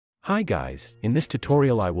Hi guys, in this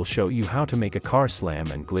tutorial I will show you how to make a car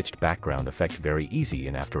slam and glitched background effect very easy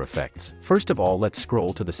in After Effects. First of all, let's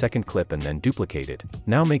scroll to the second clip and then duplicate it.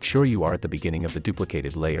 Now make sure you are at the beginning of the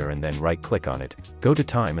duplicated layer and then right click on it, go to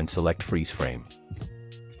time and select freeze frame.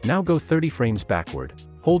 Now go 30 frames backward.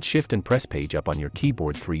 Hold shift and press page up on your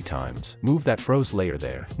keyboard 3 times. Move that froze layer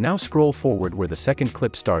there. Now scroll forward where the second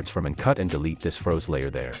clip starts from and cut and delete this froze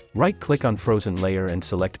layer there. Right click on frozen layer and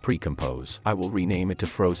select pre-compose. I will rename it to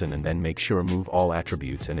frozen and then make sure move all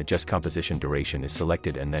attributes and adjust composition duration is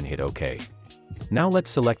selected and then hit OK. Now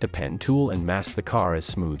let's select a pen tool and mask the car as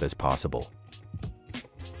smooth as possible.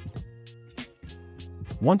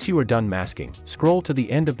 Once you are done masking, scroll to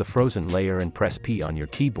the end of the frozen layer and press P on your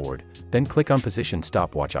keyboard, then click on position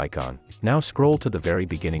stopwatch icon. Now scroll to the very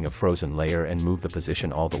beginning of frozen layer and move the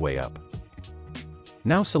position all the way up.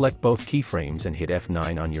 Now select both keyframes and hit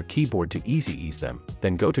F9 on your keyboard to ease them,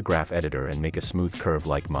 then go to graph editor and make a smooth curve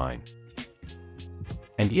like mine.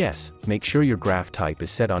 And yes, make sure your graph type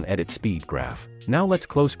is set on edit speed graph. Now let's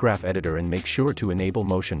close graph editor and make sure to enable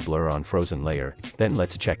motion blur on frozen layer, then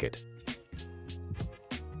let's check it.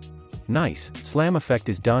 Nice, slam effect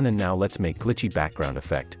is done and now let's make glitchy background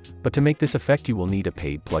effect, but to make this effect you will need a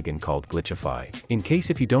paid plugin called Glitchify. In case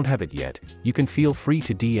if you don't have it yet, you can feel free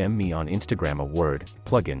to DM me on Instagram a word,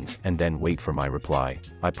 plugins, and then wait for my reply.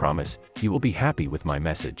 I promise, you will be happy with my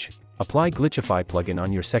message. Apply Glitchify plugin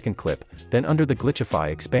on your second clip, then under the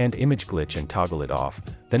Glitchify expand image glitch and toggle it off,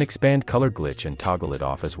 then expand color glitch and toggle it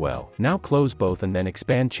off as well. Now close both and then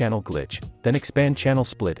expand channel glitch, then expand channel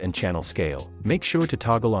split and channel scale. Make sure to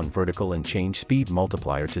toggle on vertical and change speed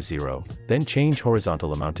multiplier to 0, then change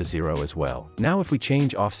horizontal amount to 0 as well. Now if we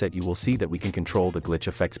change offset you will see that we can control the glitch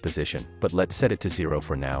effects position, but let's set it to 0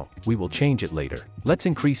 for now, we will change it later. Let's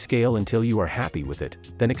increase scale until you are happy with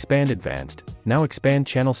it, then expand advanced. Now expand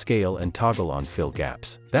channel scale and toggle on fill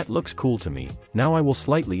gaps. That looks cool to me. Now I will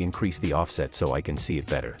slightly increase the offset so I can see it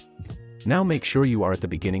better. Now make sure you are at the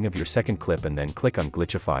beginning of your second clip and then click on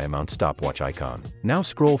Glitchify amount stopwatch icon. Now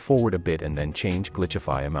scroll forward a bit and then change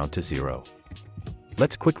Glitchify amount to 0.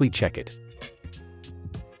 Let's quickly check it.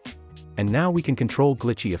 And now we can control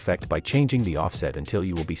glitchy effect by changing the offset until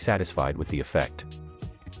you will be satisfied with the effect.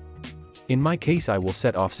 In my case I will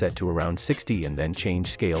set offset to around 60 and then change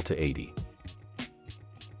scale to 80.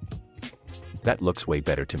 That looks way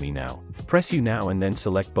better to me now. Press U now and then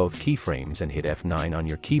select both keyframes and hit F9 on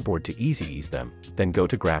your keyboard to ease them, then go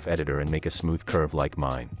to graph editor and make a smooth curve like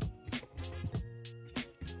mine.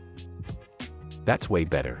 That's way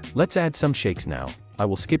better. Let's add some shakes now. I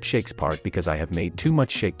will skip shakes part because I have made too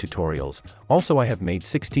much shake tutorials. Also I have made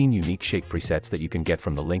 16 unique shake presets that you can get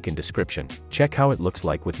from the link in description. Check how it looks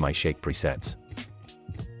like with my shake presets.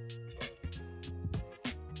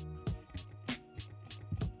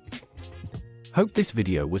 Hope this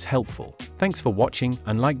video was helpful. Thanks for watching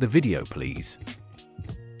and like the video please.